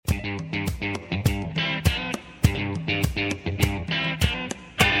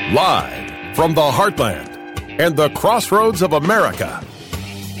Live from the heartland and the crossroads of America,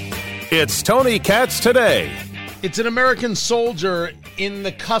 it's Tony Katz Today. It's an American soldier in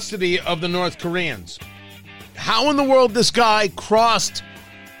the custody of the North Koreans. How in the world this guy crossed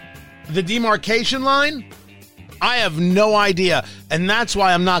the demarcation line? I have no idea, and that's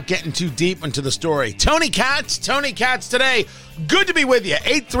why I'm not getting too deep into the story. Tony Katz Today. Good to be with you.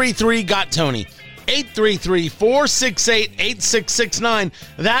 833-GOT-TONY. 833-468-8669.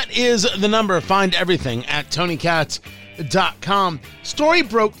 That is the number. Find everything at TonyKatz.com. Story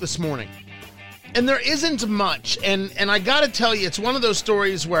broke this morning, and there isn't much. And I got to tell you, it's one of those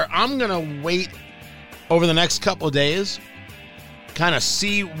stories where I'm going to wait over the next couple of days, kind of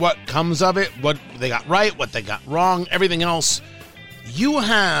see what comes of it, what they got right, what they got wrong, everything else. You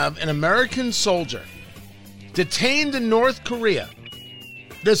have an American soldier detained in North Korea.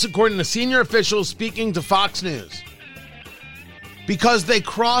 This according to senior officials speaking to Fox News, because they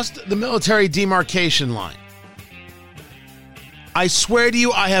crossed the military demarcation line. I swear to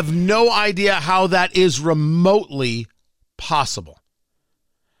you, I have no idea how that is remotely possible.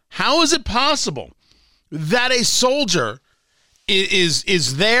 How is it possible that a soldier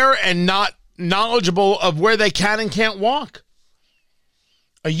is there and not knowledgeable of where they can and can't walk?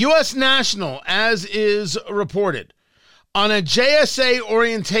 A U.S. national, as is reported, on a JSA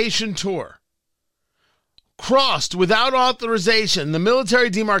orientation tour, crossed without authorization the military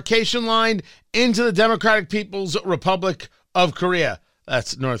demarcation line into the Democratic People's Republic of Korea.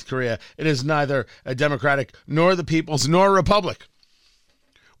 That's North Korea. It is neither a democratic nor the People's nor a republic.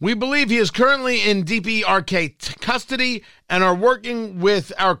 We believe he is currently in DPRK custody and are working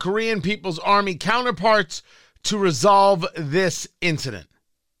with our Korean People's Army counterparts to resolve this incident.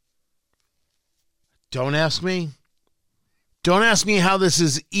 Don't ask me. Don't ask me how this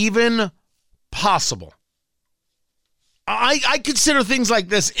is even possible. I consider things like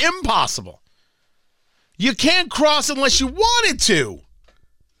this impossible. You can't cross unless you wanted to.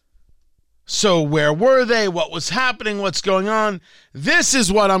 So where were they? What was happening? What's going on? This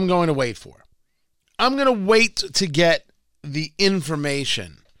is what I'm going to wait for. I'm going to wait to get the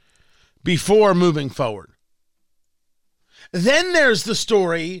information before moving forward. Then there's the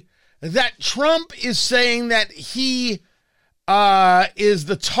story that Trump is saying that he is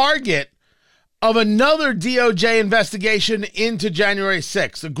the target of another DOJ investigation into January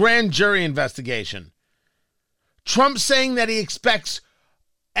 6th, the grand jury investigation. Trump saying that he expects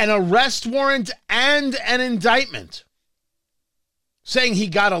an arrest warrant and an indictment. Saying he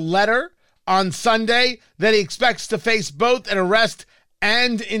got a letter on Sunday that he expects to face both an arrest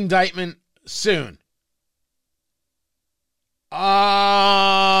and indictment soon.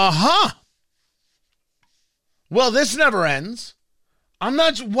 Well, this never ends. I'm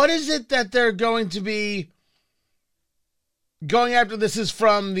not sure. What is it that they're going to be going after? This is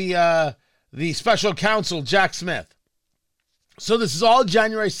from the special counsel, Jack Smith. So this is all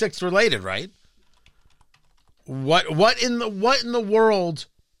January 6th related, right? What in the world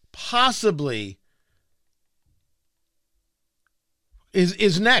possibly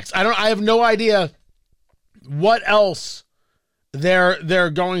is next? I have no idea what else they're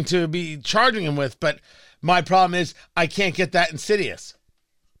going to be charging him with, but my problem is I can't get that insidious.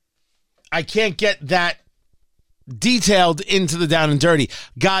 I can't get that detailed into the down and dirty.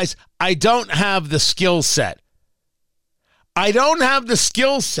 Guys, I don't have the skill set. I don't have the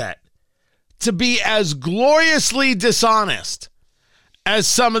skill set to be as gloriously dishonest as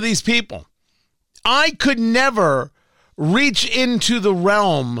some of these people. I could never reach into the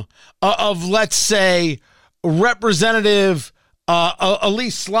realm of let's say, Representative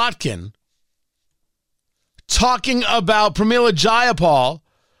Elise Slotkin talking about Pramila Jayapal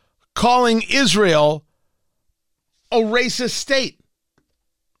calling Israel a racist state.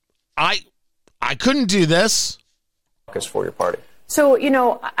 I couldn't do this. For your party. So,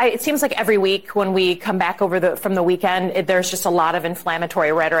 it seems like every week when we come back from the weekend, there's just a lot of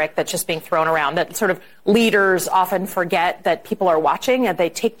inflammatory rhetoric that's just being thrown around, that sort of leaders often forget that people are watching and they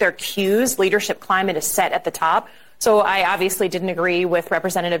take their cues. Leadership climate is set at the top. So I obviously didn't agree with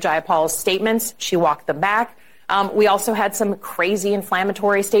Representative Jayapal's statements. She walked them back. We also had some crazy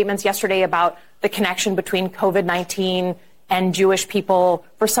inflammatory statements yesterday about the connection between COVID-19 and Jewish people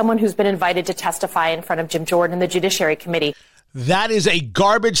for someone who's been invited to testify in front of Jim Jordan and the Judiciary Committee. That is a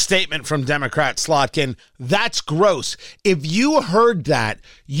garbage statement from Democrat Slotkin. That's gross. If you heard that,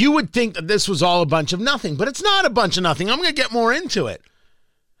 you would think that this was all a bunch of nothing, but it's not a bunch of nothing. I'm going to get more into it.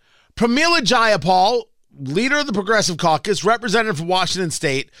 Pramila Jayapal, leader of the Progressive Caucus, representative for Washington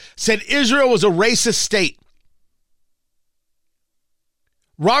State, said Israel was a racist state.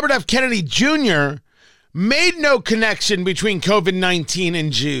 Robert F. Kennedy Jr. made no connection between COVID-19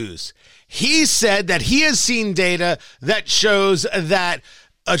 and Jews. He said that he has seen data that shows that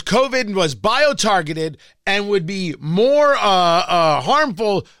COVID was bio-targeted and would be more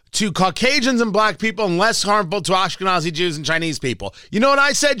harmful to Caucasians and black people and less harmful to Ashkenazi Jews and Chinese people. You know what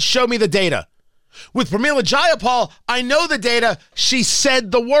I said? Show me the data. With Pramila Jayapal, I know the data. She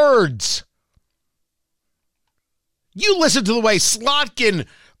said the words. You listen to the way Slotkin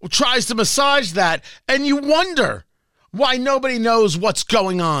tries to massage that, and you wonder why nobody knows what's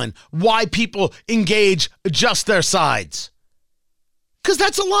going on, why people engage just their sides. Because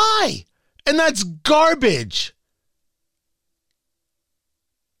that's a lie, and that's garbage.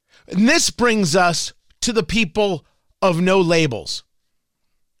 And this brings us to the people of no labels,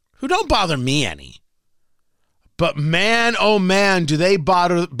 who don't bother me any. But man, oh man, do they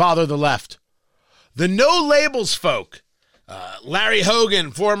bother the left. The no labels folk, Larry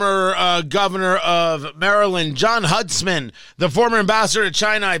Hogan, former governor of Maryland, John Huntsman, the former ambassador to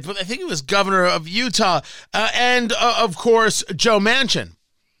China, I think he was governor of Utah, and of course, Joe Manchin.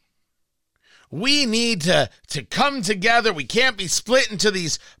 We need to come together. We can't be split into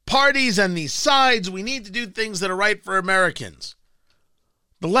these parties and these sides. We need to do things that are right for Americans.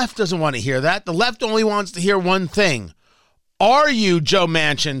 The left doesn't want to hear that. The left only wants to hear one thing. Are you, Joe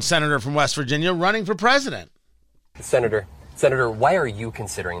Manchin, senator from West Virginia, running for president? Senator, why are you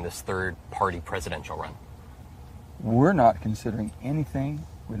considering this third-party presidential run? We're not considering anything.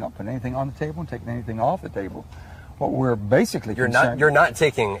 We're not putting anything on the table and taking anything off the table. What we're basically You're not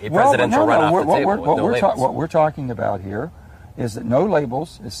taking a presidential run off the table. What we're talking about here is that no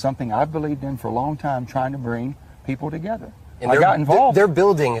labels is something I've believed in for a long time, trying to bring people together. And I got involved. They're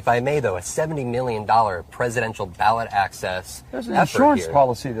building, if I may, though, a $70 million presidential ballot access. There's an insurance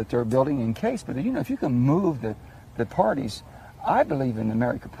policy that they're building in case, but if you can move the parties, I believe in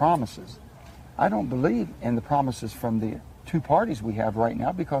America promises. I don't believe in the promises from the two parties we have right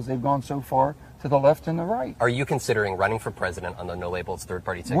now because they've gone so far to the left and the right. Are you considering running for president on the no labels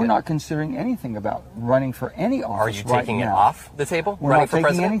third-party ticket? We're not considering anything about running for any office. Are you taking it off the table? We're not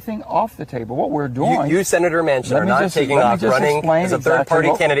taking anything off the table. What we're doing... You Senator Manchin, are not taking off running as a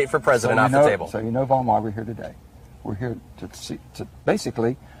third-party candidate for president off the table. So Vaughn, why we're here today. We're here to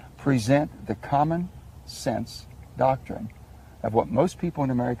basically present the common sense doctrine of what most people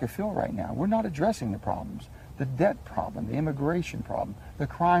in America feel right now. We're not addressing the problems. The debt problem, the immigration problem, the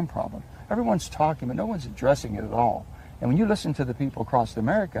crime problem. Everyone's talking, but no one's addressing it at all. And when you listen to the people across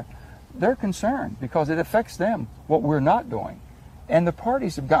America, they're concerned because it affects them, what we're not doing. And the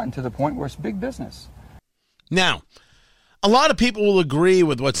parties have gotten to the point where it's big business. Now, a lot of people will agree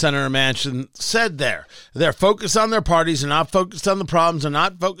with what Senator Manchin said there. They're focused on their parties and not focused on the problems and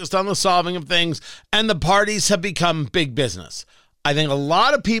not focused on the solving of things, and the parties have become big business. I think a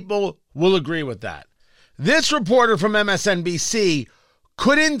lot of people will agree with that. This reporter from MSNBC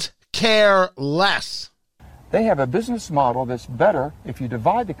couldn't care less. They have a business model that's better if you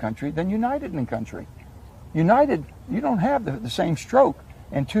divide the country than united in the country. United, you don't have the same stroke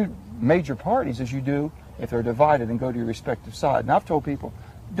in two major parties as you do if they're divided and go to your respective side. And I've told people,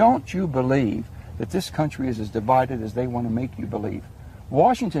 don't you believe that this country is as divided as they want to make you believe.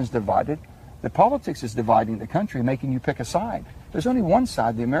 Washington's divided. The politics is dividing the country, making you pick a side. There's only one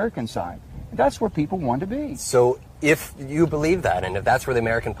side, the American side. That's where people want to be. So if you believe that, and if that's where the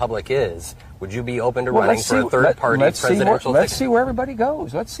American public is, would you be open to running for a third-party presidential ticket? Let's see where everybody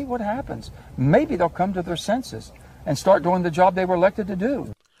goes. Let's see what happens. Maybe they'll come to their senses and start doing the job they were elected to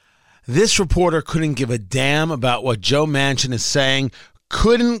do. This reporter couldn't give a damn about what Joe Manchin is saying,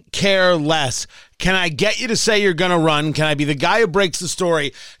 couldn't care less. Can I get you to say you're going to run? Can I be the guy who breaks the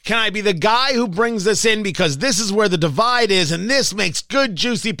story? Can I be the guy who brings this in because this is where the divide is and this makes good,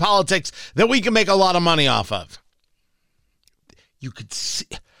 juicy politics that we can make a lot of money off of? You could see,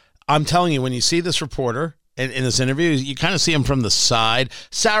 I'm telling you, when you see this reporter in this interview, you kind of see him from the side.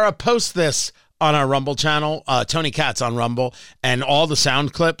 Sarah, post this on our Rumble channel, Tony Katz on Rumble, and all the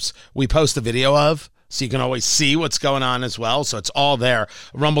sound clips we post a video of. So you can always see what's going on as well. So it's all there.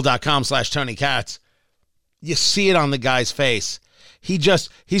 Rumble.com/Tony Katz. You see it on the guy's face. He's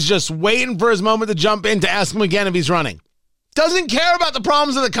just waiting for his moment to jump in to ask him again if he's running. Doesn't care about the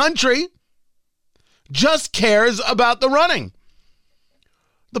problems of the country. Just cares about the running.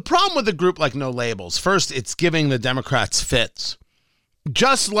 The problem with a group like No Labels, first, it's giving the Democrats fits.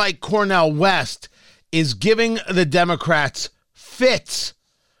 Just like Cornel West is giving the Democrats fits.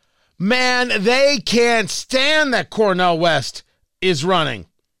 Man, they can't stand that Cornel West is running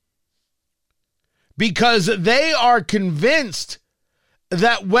because they are convinced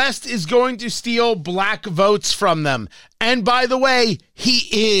that West is going to steal black votes from them. And by the way,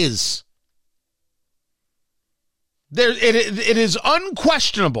 he is. It is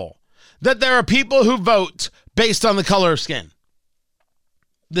unquestionable that there are people who vote based on the color of skin.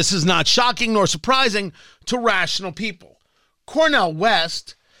 This is not shocking nor surprising to rational people. Cornel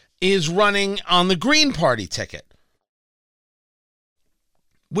West is running on the Green Party ticket,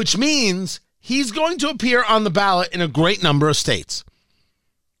 which means he's going to appear on the ballot in a great number of states.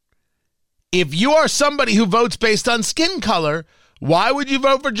 If you are somebody who votes based on skin color, why would you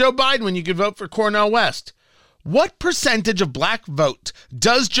vote for Joe Biden when you could vote for Cornel West? What percentage of black vote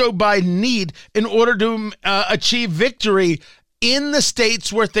does Joe Biden need in order to achieve victory in the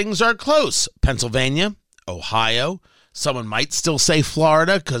states where things are close? Pennsylvania, Ohio, someone might still say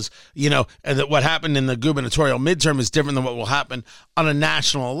Florida because, what happened in the gubernatorial midterm is different than what will happen on a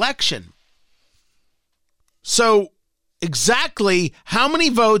national election. So exactly how many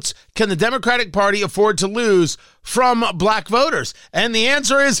votes can the Democratic Party afford to lose from black voters? And the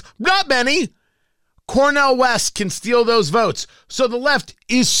answer is not many. Cornel West can steal those votes. So the left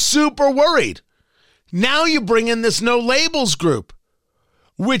is super worried. Now you bring in this no labels group,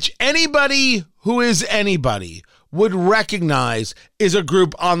 which anybody who is anybody would recognize is a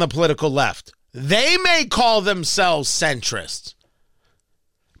group on the political left. They may call themselves centrists.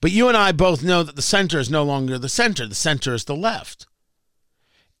 But you and I both know that the center is no longer the center. The center is the left.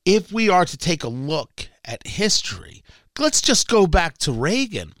 If we are to take a look at history, let's just go back to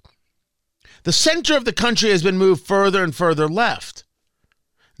Reagan. The center of the country has been moved further and further left.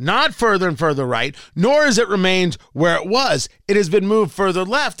 Not further and further right, nor has it remained where it was. It has been moved further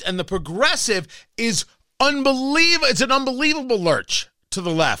left, and the progressive is unbelievable. It's an unbelievable lurch to the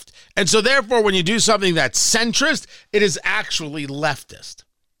left. And so therefore, when you do something that's centrist, it is actually leftist.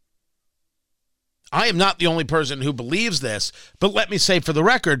 I am not the only person who believes this, but let me say for the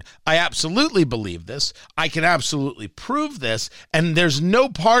record, I absolutely believe this. I can absolutely prove this, and there's no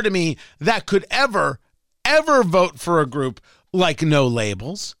part of me that could ever vote for a group like No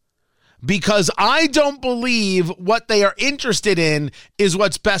Labels, because I don't believe what they are interested in is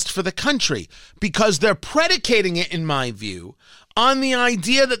what's best for the country, because they're predicating it, in my view, on the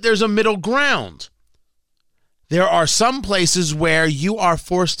idea that there's a middle ground. There are some places where you are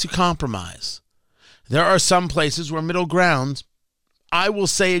forced to compromise. There are some places where middle ground, I will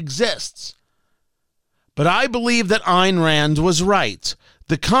say, exists. But I believe that Ayn Rand was right.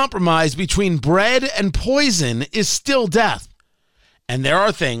 The compromise between bread and poison is still death. And there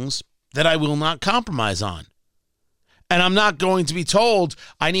are things that I will not compromise on. And I'm not going to be told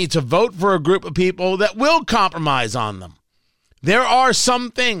I need to vote for a group of people that will compromise on them. There are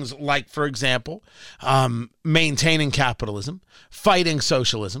some things, like, for example, maintaining capitalism, fighting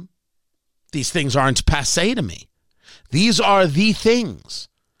socialism. These things aren't passé to me. These are the things.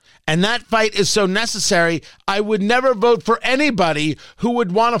 And that fight is so necessary, I would never vote for anybody who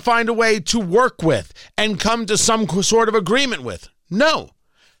would want to find a way to work with and come to some sort of agreement with. No.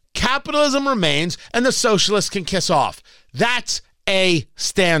 Capitalism remains, and the socialists can kiss off. That's a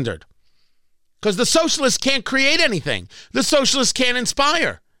standard. Because the socialists can't create anything. The socialists can't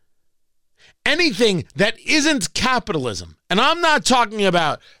inspire. Anything that isn't capitalism, and I'm not talking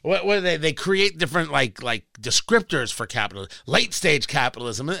about what they create different like descriptors for capitalism, late stage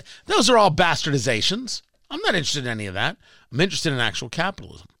capitalism. Those are all bastardizations. I'm not interested in any of that. I'm interested in actual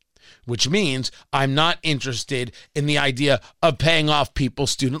capitalism, which means I'm not interested in the idea of paying off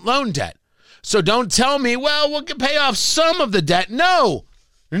people's student loan debt. So don't tell me, well, we can pay off some of the debt. No,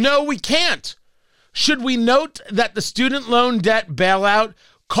 we can't. Should we note that the student loan debt bailout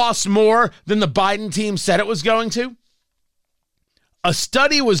costs more than the Biden team said it was going to? A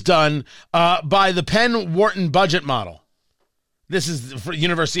study was done by the Penn Wharton budget model. This is for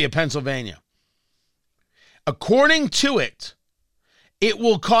University of Pennsylvania. According to it, it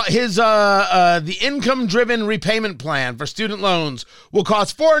will cost the income-driven repayment plan for student loans will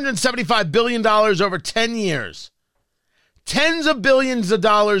cost $475 billion over 10 years. Tens of billions of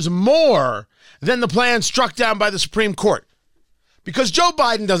dollars more than the plan struck down by the Supreme Court. Because Joe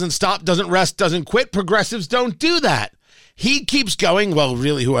Biden doesn't stop, doesn't rest, doesn't quit. Progressives don't do that. He keeps going. Well,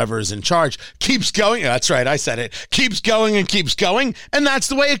 really, whoever is in charge keeps going. That's right, I said it. Keeps going, and that's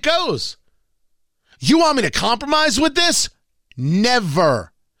the way it goes. You want me to compromise with this?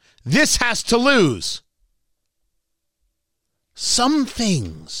 Never. This has to lose. Some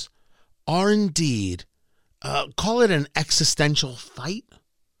things are indeed, call it an existential fight.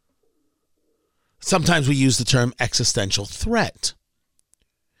 Sometimes we use the term existential threat.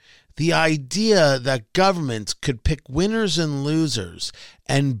 The idea that government could pick winners and losers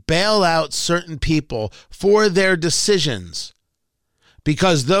and bail out certain people for their decisions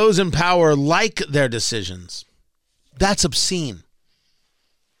because those in power like their decisions, that's obscene.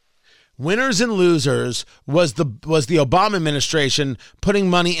 Winners and losers was the Obama administration putting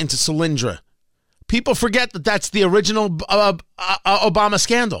money into Solyndra. People forget that that's the original Obama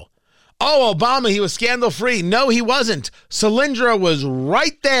scandal. Oh, Obama, he was scandal-free. No, he wasn't. Solyndra was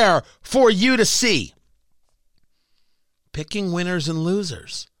right there for you to see. Picking winners and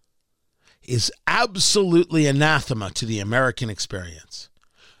losers is absolutely anathema to the American experience.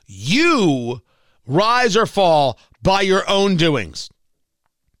 You rise or fall by your own doings.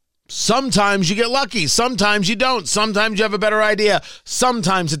 Sometimes you get lucky. Sometimes you don't. Sometimes you have a better idea.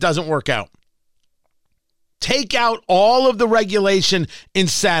 Sometimes it doesn't work out. Take out all of the regulation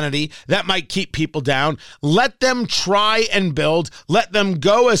insanity that might keep people down. Let them try and build. Let them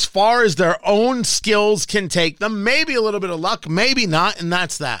go as far as their own skills can take them. Maybe a little bit of luck, maybe not, and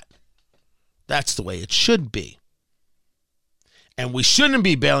that's that. That's the way it should be. And we shouldn't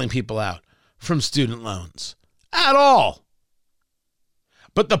be bailing people out from student loans at all.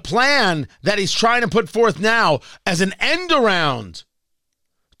 But the plan that he's trying to put forth now as an end around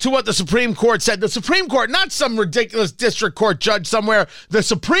to what the Supreme Court said. The Supreme Court, not some ridiculous district court judge somewhere. The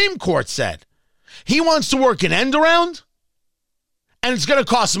Supreme Court said he wants to work an end around and it's going to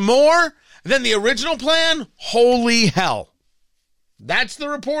cost more than the original plan. Holy hell. That's the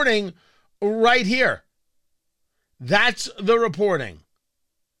reporting right here. That's the reporting.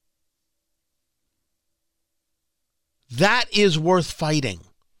 That is worth fighting.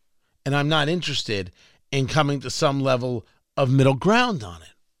 And I'm not interested in coming to some level of middle ground on it.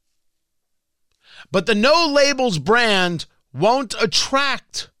 But the no labels brand won't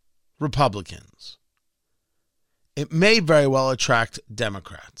attract Republicans. It may very well attract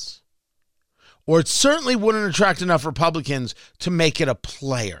Democrats. Or it certainly wouldn't attract enough Republicans to make it a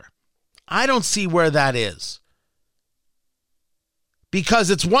player. I don't see where that is. Because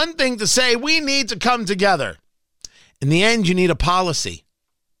it's one thing to say we need to come together. In the end, you need a policy.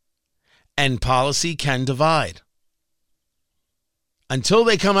 And policy can divide. Until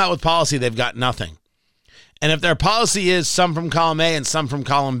they come out with policy, they've got nothing. And if their policy is some from column A and some from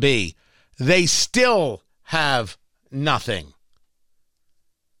column B, they still have nothing.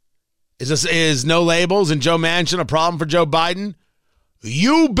 Is no labels and Joe Manchin a problem for Joe Biden?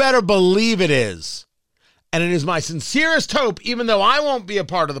 You better believe it is. And it is my sincerest hope, even though I won't be a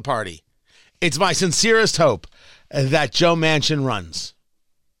part of the party, it's my sincerest hope that Joe Manchin runs.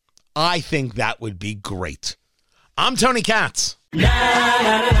 I think that would be great. I'm Tony Katz. A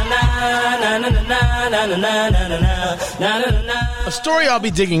story I'll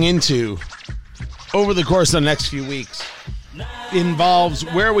be digging into over the course of the next few weeks involves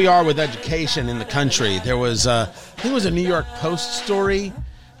where we are with education in the country. There was, I think it was a New York Post story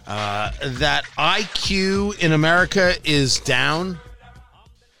that IQ in America is down.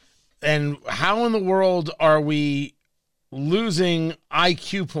 And how in the world are we losing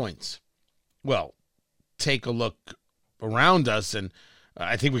IQ points? Well, take a look around us, and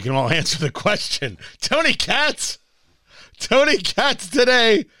I think we can all answer the question. Tony Katz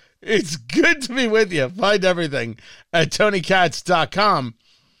today. It's good to be with you. Find everything at TonyKatz.com.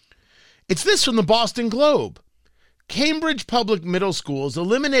 It's this from the Boston Globe. Cambridge Public Middle Schools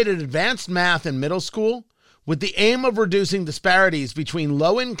eliminated advanced math in middle school with the aim of reducing disparities between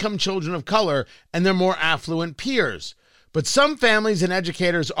low-income children of color and their more affluent peers. But some families and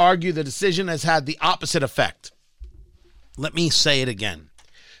educators argue the decision has had the opposite effect. Let me say it again.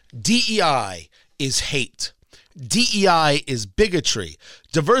 DEI is hate. DEI is bigotry.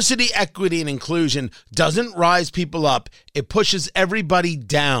 Diversity, equity, and inclusion doesn't rise people up. It pushes everybody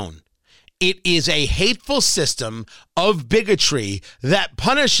down. It is a hateful system of bigotry that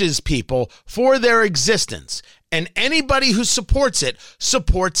punishes people for their existence. And anybody who supports it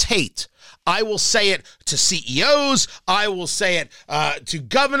supports hate. I will say it to CEOs. I will say it to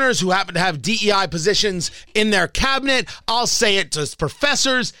governors who happen to have DEI positions in their cabinet. I'll say it to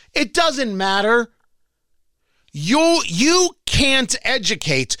professors. It doesn't matter. You can't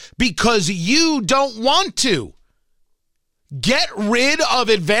educate because you don't want to. Get rid of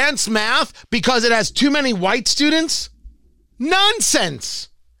advanced math because it has too many white students? Nonsense.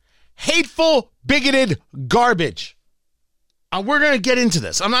 Hateful, bigoted garbage. We're going to get into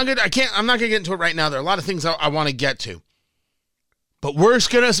this. I'm not going to get into it right now. There are a lot of things I want to get to. But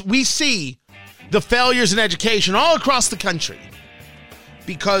we see the failures in education all across the country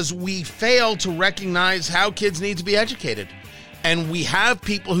because we fail to recognize how kids need to be educated. And we have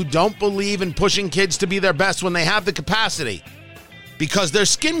people who don't believe in pushing kids to be their best when they have the capacity because their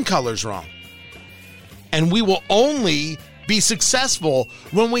skin color's wrong. And we will only be successful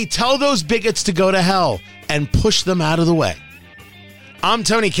when we tell those bigots to go to hell and push them out of the way. I'm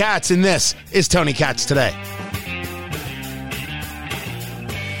Tony Katz, and this is Tony Katz Today.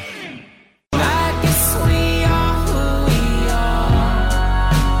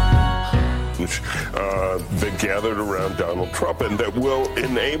 gathered around Donald Trump, and that will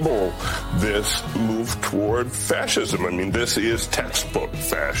enable this move toward fascism. I mean, this is textbook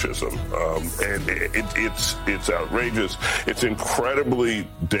fascism, and it's outrageous. It's incredibly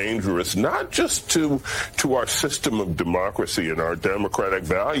dangerous, not just to our system of democracy and our democratic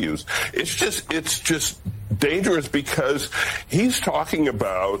values. It's just dangerous because he's talking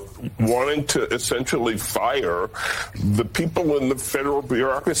about wanting to essentially fire the people in the federal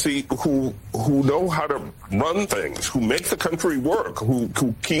bureaucracy who know how to run things, who make the country work, who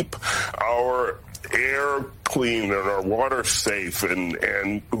keep our air clean and our water safe,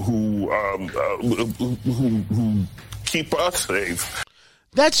 and who keep us safe.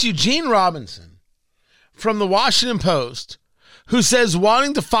 That's Eugene Robinson from the Washington Post, who says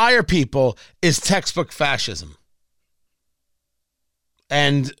wanting to fire people is textbook fascism.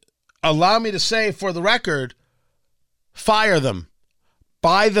 And allow me to say, for the record, fire them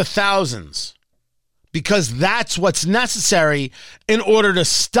by the thousands, because that's what's necessary in order to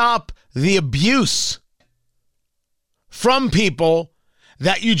stop the abuse from people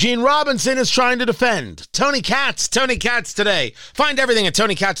that Eugene Robinson is trying to defend. Tony Katz today. Find everything at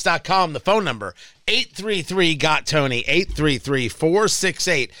TonyKatz.com. The phone number, 833-GOT-TONY,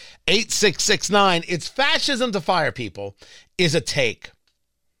 833-468-8669. It's fascism to fire people is a take.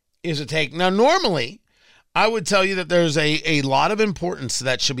 Now, normally, I would tell you that there's a lot of importance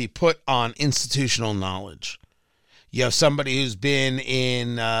that should be put on institutional knowledge. You have somebody who's been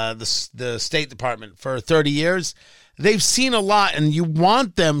in the State Department for 30 years. They've seen a lot, and you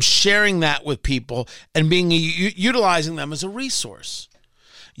want them sharing that with people and utilizing them as a resource.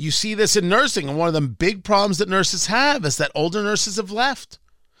 You see this in nursing, and one of the big problems that nurses have is that older nurses have left.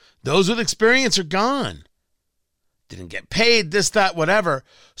 Those with experience are gone. Didn't get paid, this, that, whatever.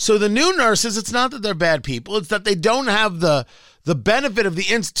 So the new nurses, it's not that they're bad people. It's that they don't have the benefit of the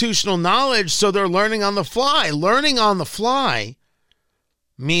institutional knowledge, so they're learning on the fly. Learning on the fly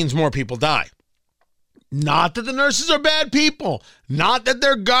means more people die. Not that the nurses are bad people. Not that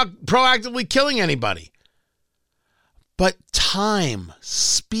they're proactively killing anybody. But time,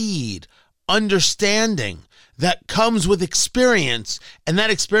 speed, understanding that comes with experience, and that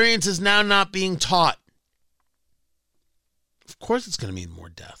experience is now not being taught. Of course it's going to mean more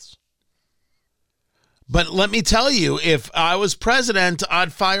deaths. But let me tell you, if I was president,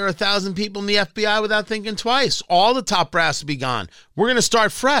 I'd fire 1,000 people in the FBI without thinking twice. All the top brass would be gone. We're going to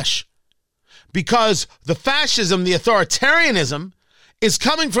start fresh. Because the fascism, the authoritarianism, is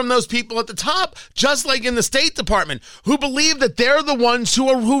coming from those people at the top, just like in the State Department, who believe that they're the ones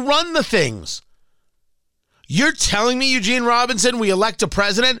who run the things. You're telling me, Eugene Robinson, we elect a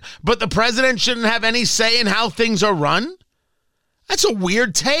president, but the president shouldn't have any say in how things are run? That's a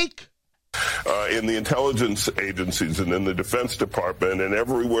weird take. In the intelligence agencies and in the Defense Department and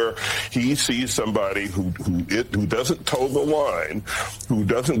everywhere, he sees somebody who doesn't toe the line, who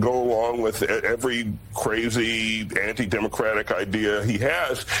doesn't go along with every crazy anti-democratic idea he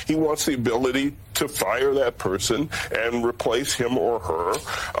has. He wants the ability to fire that person and replace him or her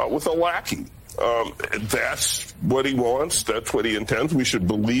with a lackey. That's what he wants. That's what he intends. We should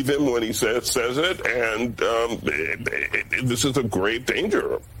believe him when he says it. And this is a grave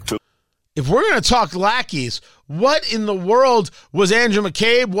danger. If we're going to talk lackeys, what in the world was Andrew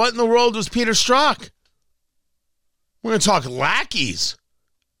McCabe? What in the world was Peter Strzok? We're going to talk lackeys.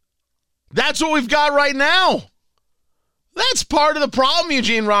 That's what we've got right now. That's part of the problem,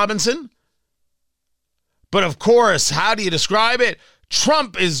 Eugene Robinson. But of course, how do you describe it?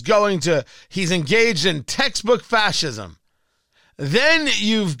 Trump he's engaged in textbook fascism. Then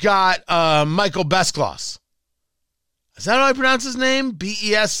you've got Michael Beschloss. Is that how I pronounce his name?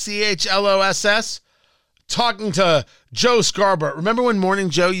 Beschloss? Talking to Joe Scarborough. Remember when Morning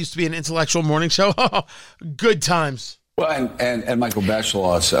Joe used to be an intellectual morning show? Good times. Well, and Michael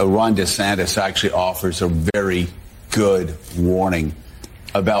Beschloss, Ron DeSantis actually offers a very good warning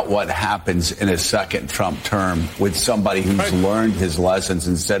about what happens in a second Trump term with somebody who's learned his lessons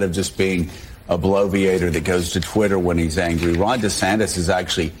instead of just being a bloviator that goes to Twitter when he's angry. Ron DeSantis has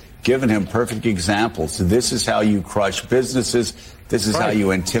actually given him perfect examples. This is how you crush businesses. This is how you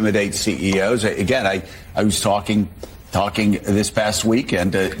intimidate CEOs. Again, I was talking this past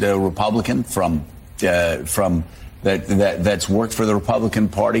weekend to the Republican from that's worked for the Republican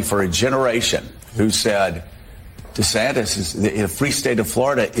Party for a generation who said DeSantis the free state of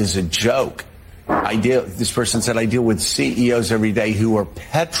Florida is a joke. This person said, I deal with CEOs every day who are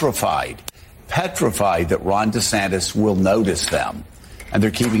petrified that Ron DeSantis will notice them. And they're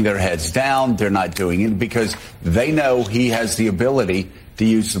keeping their heads down. They're not doing it because they know he has the ability to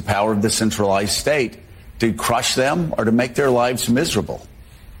use the power of the centralized state to crush them or to make their lives miserable.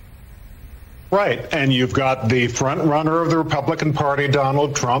 Right. And you've got the front runner of the Republican Party,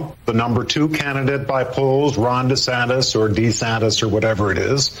 Donald Trump, the number 2 candidate by polls, Ron DeSantis or DeSantis or whatever it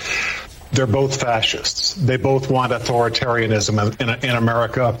is. They're both fascists. They both want authoritarianism in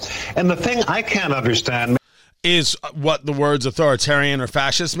America. And the thing I can't understand is what the words authoritarian or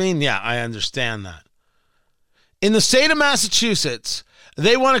fascist mean. Yeah, I understand that. In the state of Massachusetts,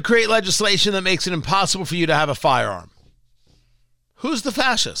 they want to create legislation that makes it impossible for you to have a firearm. Who's the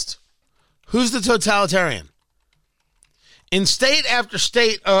fascist? Who's the totalitarian? In state after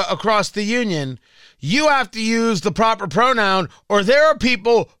state across the union, you have to use the proper pronoun, or there are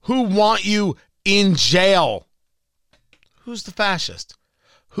people who want you in jail. Who's the fascist?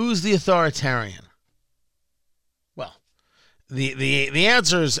 Who's the authoritarian? Well, the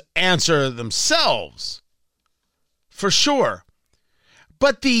answers answer themselves, for sure.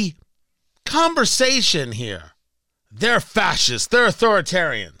 But the conversation here, they're fascists, they're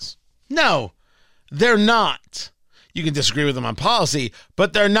authoritarians. No, they're not. You can disagree with them on policy,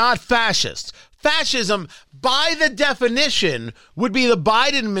 but they're not fascists. Fascism, by the definition, would be the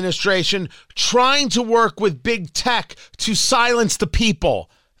Biden administration trying to work with big tech to silence the people.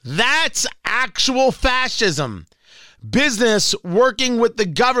 That's actual fascism. Business working with the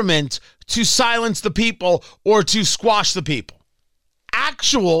government to silence the people or to squash the people.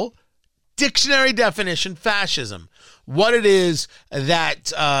 Actual dictionary definition fascism. What it is that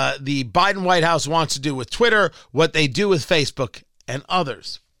the Biden White House wants to do with Twitter, what they do with Facebook and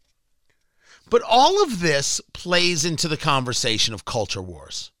others. But all of this plays into the conversation of culture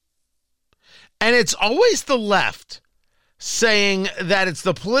wars. And it's always the left saying that it's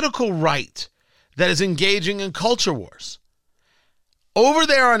the political right that is engaging in culture wars. Over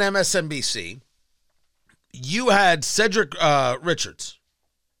there on MSNBC, you had Cedric Richards.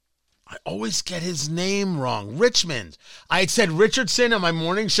 I always get his name wrong. Richmond. I had said Richardson on my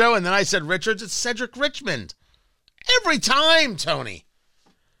morning show, and then I said Richards. It's Cedric Richmond. Every time, Tony.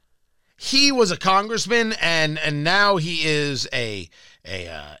 He was a congressman, and now he is a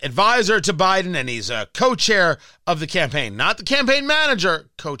advisor to Biden, and he's a co-chair of the campaign. Not the campaign manager,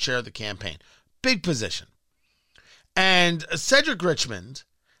 co-chair of the campaign. Big position. And Cedric Richmond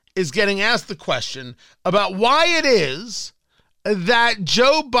is getting asked the question about why it is that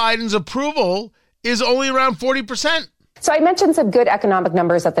Joe Biden's approval is only around 40%. So I mentioned some good economic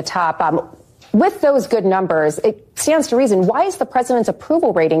numbers at the top. With those good numbers, it stands to reason, why is the president's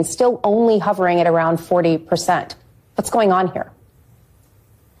approval rating still only hovering at around 40%? What's going on here?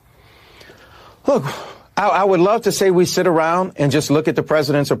 Look, I would love to say we sit around and just look at the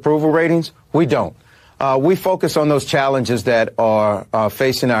president's approval ratings. We don't. We focus on those challenges that are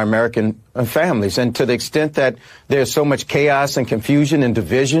facing our American families. And to the extent that there's so much chaos and confusion and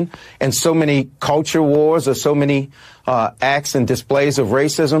division and so many culture wars or so many acts and displays of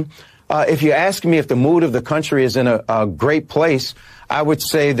racism, if you ask me if the mood of the country is in a great place, I would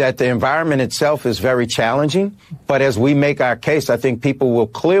say that the environment itself is very challenging. But as we make our case, I think people will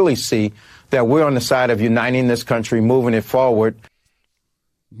clearly see that we're on the side of uniting this country, moving it forward.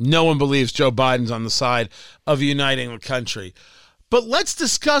 No one believes Joe Biden's on the side of uniting the country. But let's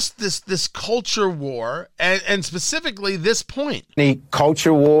discuss this culture war and specifically this point. Any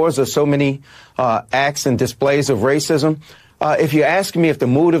culture wars or so many acts and displays of racism. If you ask me if the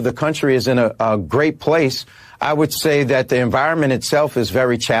mood of the country is in a great place, I would say that the environment itself is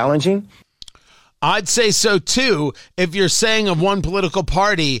very challenging. I'd say so, too, if you're saying of one political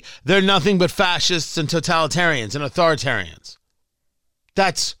party, they're nothing but fascists and totalitarians and authoritarians.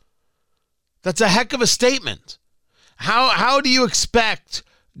 That's a heck of a statement. How do you expect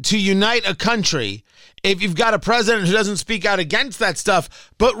to unite a country if you've got a president who doesn't speak out against that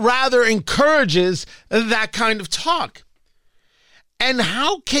stuff, but rather encourages that kind of talk? And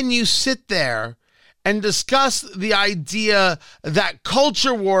how can you sit there and discuss the idea that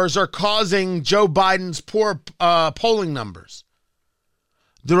culture wars are causing Joe Biden's poor polling numbers?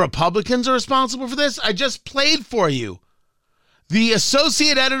 The Republicans are responsible for this? I just played for you the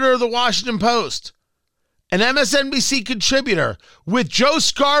associate editor of the Washington Post, an MSNBC contributor, with Joe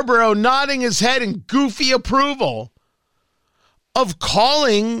Scarborough nodding his head in goofy approval of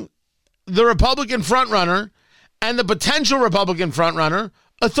calling the Republican frontrunner and the potential Republican frontrunner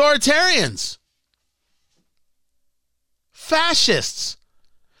authoritarians, fascists.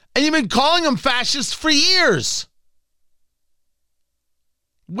 And you've been calling them fascists for years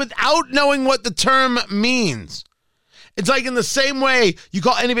without knowing what the term means. It's like in the same way you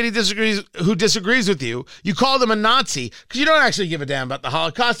call anybody who disagrees with you, you call them a Nazi because you don't actually give a damn about the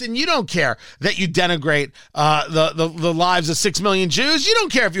Holocaust, and you don't care that you denigrate the lives of 6 million Jews. You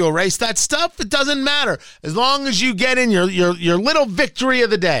don't care if you erase that stuff. It doesn't matter as long as you get in your little victory of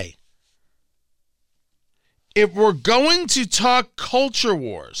the day. if we're going to talk culture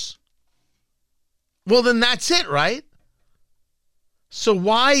wars, well, then that's it, right? So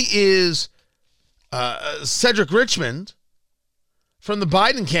why is Cedric Richmond from the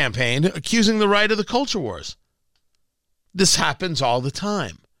Biden campaign accusing the right of the culture wars? This happens all the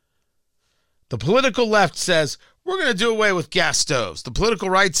time. The political left says, we're going to do away with gas stoves. The political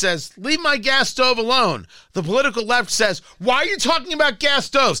right says, leave my gas stove alone. The political left says, why are you talking about gas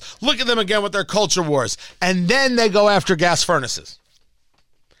stoves? Look at them again with their culture wars. And then they go after gas furnaces.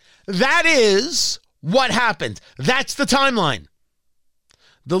 That is what happened. That's the timeline.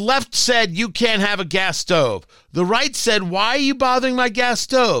 The left said, you can't have a gas stove. The right said, why are you bothering my gas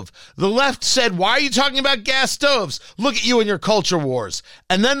stove? The left said, why are you talking about gas stoves? Look at you and your culture wars.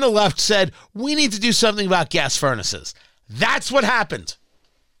 And then the left said, we need to do something about gas furnaces. That's what happened.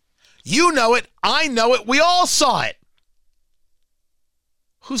 You know it. I know it. We all saw it.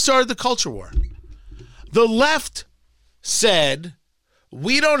 Who started the culture war? The left said,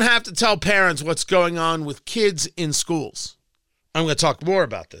 we don't have to tell parents what's going on with kids in schools. I'm going to talk more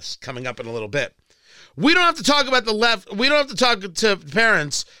about this coming up in a little bit. We don't have to talk about the left. We don't have to talk to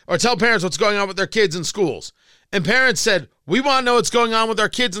parents or tell parents what's going on with their kids in schools. And parents said, we want to know what's going on with our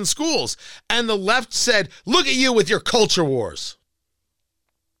kids in schools. And the left said, look at you with your culture wars.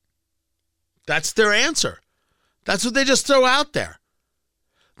 That's their answer. That's what they just throw out there.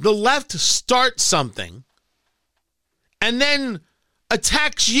 The left starts something and then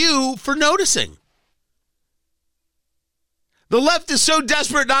attacks you for noticing. The left is so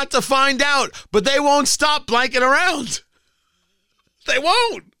desperate not to find out, but they won't stop blanking around. They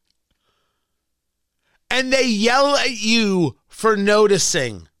won't. And they yell at you for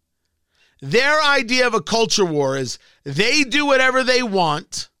noticing. Their idea of a culture war is they do whatever they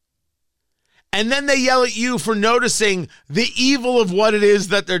want, and then they yell at you for noticing the evil of what it is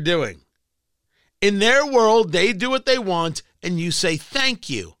that they're doing. In their world, they do what they want, and you say, thank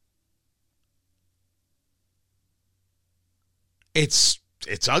you. It's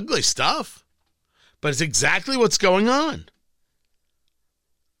ugly stuff, but it's exactly what's going on.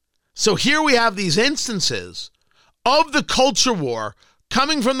 So here we have these instances of the culture war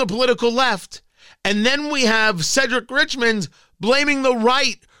coming from the political left, and then we have Cedric Richmond blaming the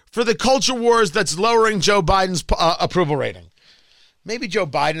right for the culture wars that's lowering Joe Biden's approval rating. Maybe Joe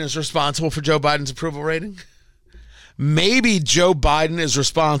Biden is responsible for Joe Biden's approval rating. Maybe Joe Biden is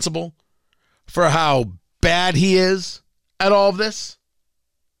responsible for how bad he is at all of this.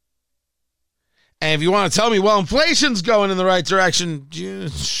 And if you want to tell me, well, inflation's going in the right direction,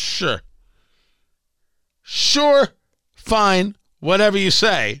 sure. Sure, fine, whatever you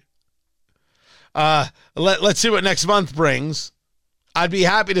say. Let's see what next month brings. I'd be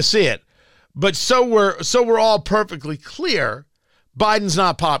happy to see it. But so we're all perfectly clear, Biden's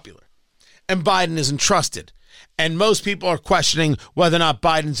not popular. And Biden isn't trusted. And most people are questioning whether or not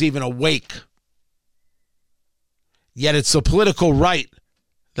Biden's even awake. Yet it's the political right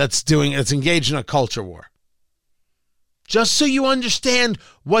that's engaged in a culture war. Just so you understand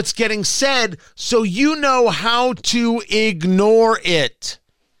what's getting said, so you know how to ignore it.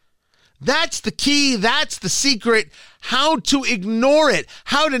 That's the key. That's the secret. How to ignore it.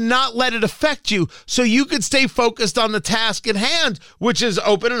 How to not let it affect you so you can stay focused on the task at hand, which is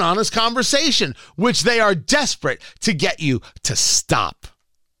open and honest conversation, which they are desperate to get you to stop.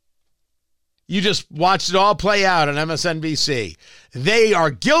 You just watched it all play out on MSNBC. They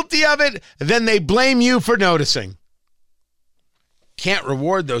are guilty of it, then they blame you for noticing. Can't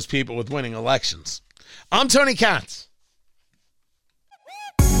reward those people with winning elections. I'm Tony Katz.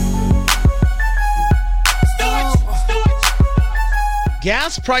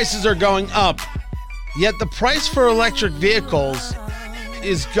 Gas prices are going up, yet the price for electric vehicles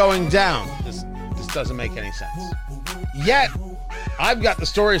is going down. This doesn't make any sense. Yet, I've got the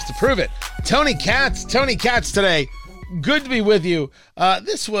stories to prove it. Tony Katz today. Good to be with you.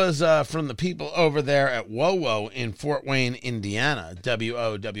 This was from the people over there at WOWO in Fort Wayne, Indiana,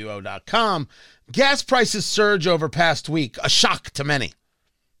 WOWO.com. Gas prices surge over past week, a shock to many.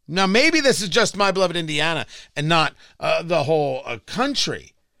 Now, maybe this is just my beloved Indiana and not the whole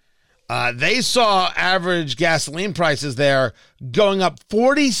country. They saw average gasoline prices there going up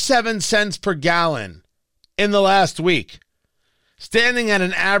 47 cents per gallon in the last week, standing at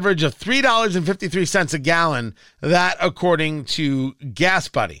an average of $3.53 a gallon, that according to Gas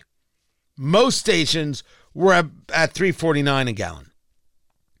Buddy. Most stations were at $3.49 a gallon.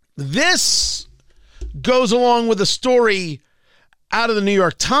 This goes along with a story out of the New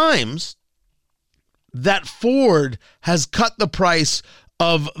York Times that Ford has cut the price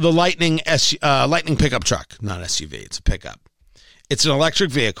of the Lightning pickup truck. Not SUV, it's a pickup. It's an electric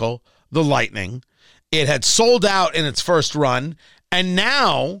vehicle, the Lightning, It had sold out in its first run, and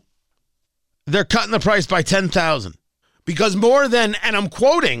now they're cutting the price by 10,000 because more than, and I'm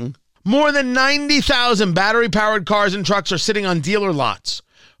quoting, more than 90,000 battery-powered cars and trucks are sitting on dealer lots,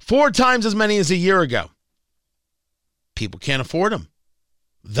 4 times as many as a year ago. People can't afford them.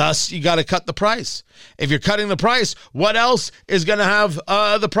 Thus, you got to cut the price. If you're cutting the price, what else is going to have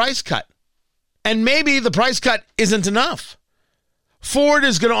the price cut? And maybe the price cut isn't enough. Ford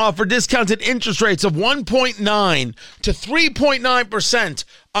is going to offer discounted interest rates of 1.9 to 3.9%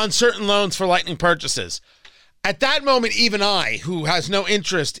 on certain loans for Lightning purchases. At that moment, even I, who has no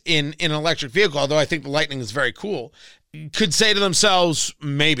interest in an electric vehicle, although I think the Lightning is very cool, could say to themselves,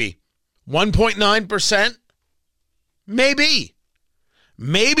 maybe. 1.9%? Maybe.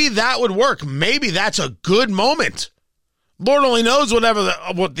 Maybe that would work. Maybe that's a good moment. Lord only knows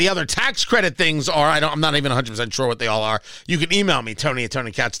what the other tax credit things are. I'm not even 100% sure what they all are. You can email me,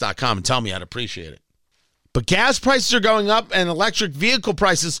 Tony@TonyKatz.com, and tell me I'd appreciate it. But gas prices are going up and electric vehicle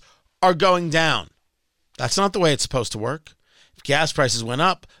prices are going down. That's not the way it's supposed to work. If gas prices went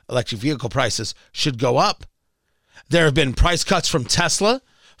up, electric vehicle prices should go up. There have been price cuts from Tesla.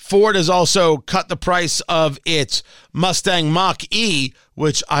 Ford has also cut the price of its Mustang Mach-E,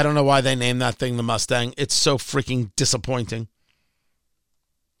 which I don't know why they named that thing the Mustang. It's so freaking disappointing.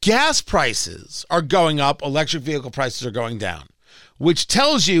 Gas prices are going up. Electric vehicle prices are going down, which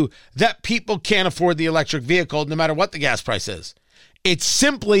tells you that people can't afford the electric vehicle no matter what the gas price is. It's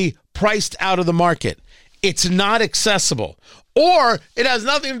simply priced out of the market. It's not accessible. Or it has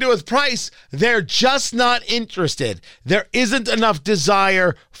nothing to do with price. They're just not interested. There isn't enough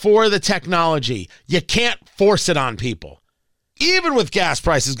desire for the technology. You can't force it on people. Even with gas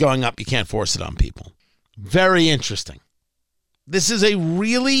prices going up, you can't force it on people. Very interesting. This is a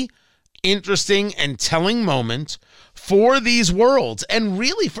really interesting and telling moment for these worlds and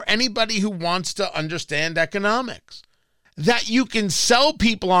really for anybody who wants to understand economics. That you can sell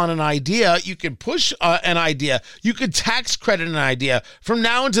people on an idea, you can push an idea, you could tax credit an idea from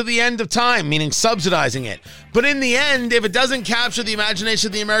now until the end of time, meaning subsidizing it. But in the end, if it doesn't capture the imagination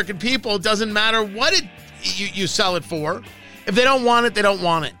of the American people, it doesn't matter what you sell it for. If they don't want it, they don't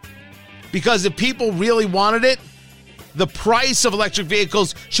want it. Because if people really wanted it, the price of electric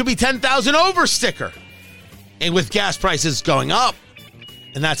vehicles should be 10,000 over sticker. And with gas prices going up,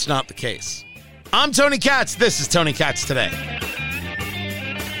 and that's not the case. I'm Tony Katz. This is Tony Katz Today.